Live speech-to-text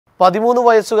13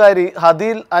 വയസ്സുകാരി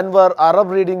Hadeel Anwar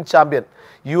Arab reading champion.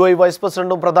 UAE vice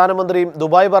പ്രസിഡന്റും പ്രധാനമന്ത്രിയും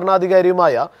Dubai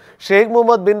ഭരണാധികാരിയുമായ Sheikh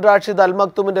Muhammad bin Rashid അൽ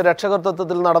മക്തുമിന്റെ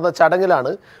രക്ഷകർത്തൃത്വത്തിൽ നടന്ന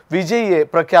ചടങ്ങിലാണ് വിജയിയെ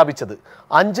പ്രഖ്യാപിച്ചത്.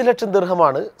 5 ലക്ഷം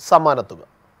ദിർഹമാണ് സമ്മാനത്തുക.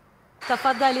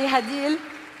 تفضلي هديل.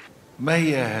 ما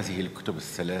هي هذه الكتب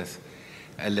الثلاث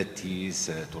التي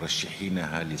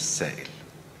سترشحينها للسائل؟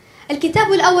 الكتاب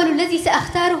الأول الذي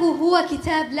سأختاره هو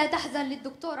كتاب لا تحزن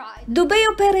للدكتور عائد. ദുബായ്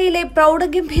ഒപ്പേറയിലെ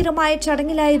പ്രൗഢഗംഭീരമായ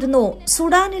ചടങ്ങിലായിരുന്നു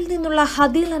സുഡാനിൽ നിന്നുള്ള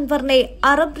ഹദീൽ അൻവറിനെ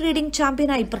അറബ് റീഡിംഗ്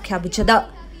ചാമ്പ്യനായി പ്രഖ്യാപിച്ചത്.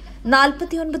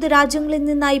 49 രാജ്യങ്ങളിൽ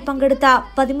നിന്നായി പങ്കെടുത്ത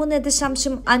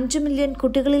 13.5 മില്യൺ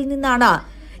കുട്ടികളിൽ നിന്നാണ്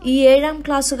ഈ 7ാം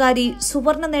ക്ലാസ്സുകാരി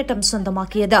സുവർണ നേട്ടം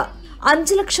സ്വന്തമാക്കിയത്.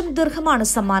 5 ലക്ഷം ദിർഹമാണ്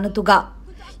സമ്മാനത്തുക.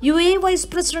 UAE വൈസ്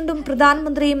പ്രസിഡന്റും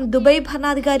പ്രധാനമന്ത്രിയും Dubai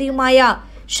ഭരണാധികാരിയുമായ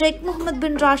Sheikh Muhammad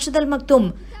bin Rashid അൽ മക്തും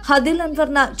ഹദീൽ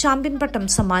അൻവറിന് ചാമ്പ്യൻ പട്ടം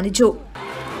സമ്മാനിച്ചു.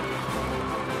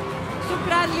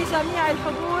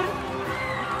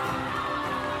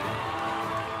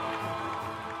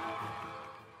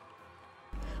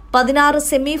 16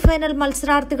 സെമി ഫൈനൽ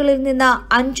മത്സരാർത്ഥികളിൽ നിന്ന്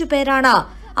 5 പേരാണ്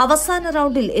അവസാന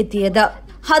റൌണ്ടിൽ എത്തിയത്.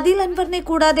 ഹദീൽ അൻവറിനെ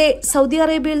കൂടാതെ സൗദി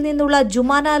അറേബ്യയിൽ നിന്നുള്ള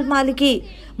ജുമാന അൽ മാലിക്കി,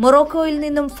 മൊറോക്കോയിൽ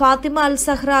നിന്നും ഫാത്തിമ അൽ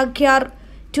സഹ്റ അഖ്യാർ,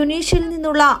 ട്യൂണീഷ്യയിൽ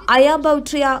നിന്നുള്ള അയ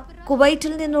ബൌട്രിയ,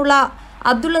 കുവൈറ്റിൽ നിന്നുള്ള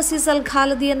അബ്ദുൽ അസീസ് അൽ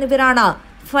ഖാലദി എന്നിവരാണ്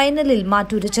ഫൈനലിൽ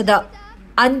മാറ്റുരച്ചത്.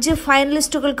 5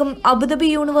 ഫൈനലിസ്റ്റുകൾക്കും അബുദാബി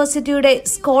യൂണിവേഴ്സിറ്റിയുടെ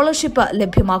സ്കോളർഷിപ്പ്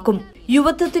ലഭ്യമാക്കും.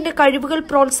 യുവത്വത്തിന്റെ കഴിവുകൾ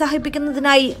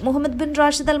പ്രോത്സാഹിപ്പിക്കുന്നതിനായി മുഹമ്മദ് ബിൻ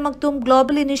റാഷിദ് അൽ Maktoum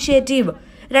global initiative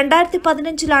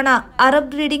 2015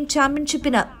 Arab reading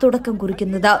ചാമ്പ്യൻഷിപ്പിന് തുടക്കം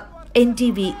കുറിക്കുന്നത്.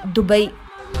 NTV Dubai.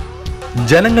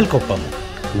 ജനങ്ങൾക്കൊപ്പം,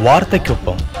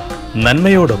 വാർത്തയ്ക്കൊപ്പം,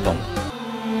 നന്മയോടൊപ്പം.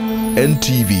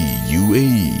 NTV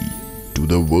UAE to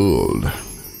the world.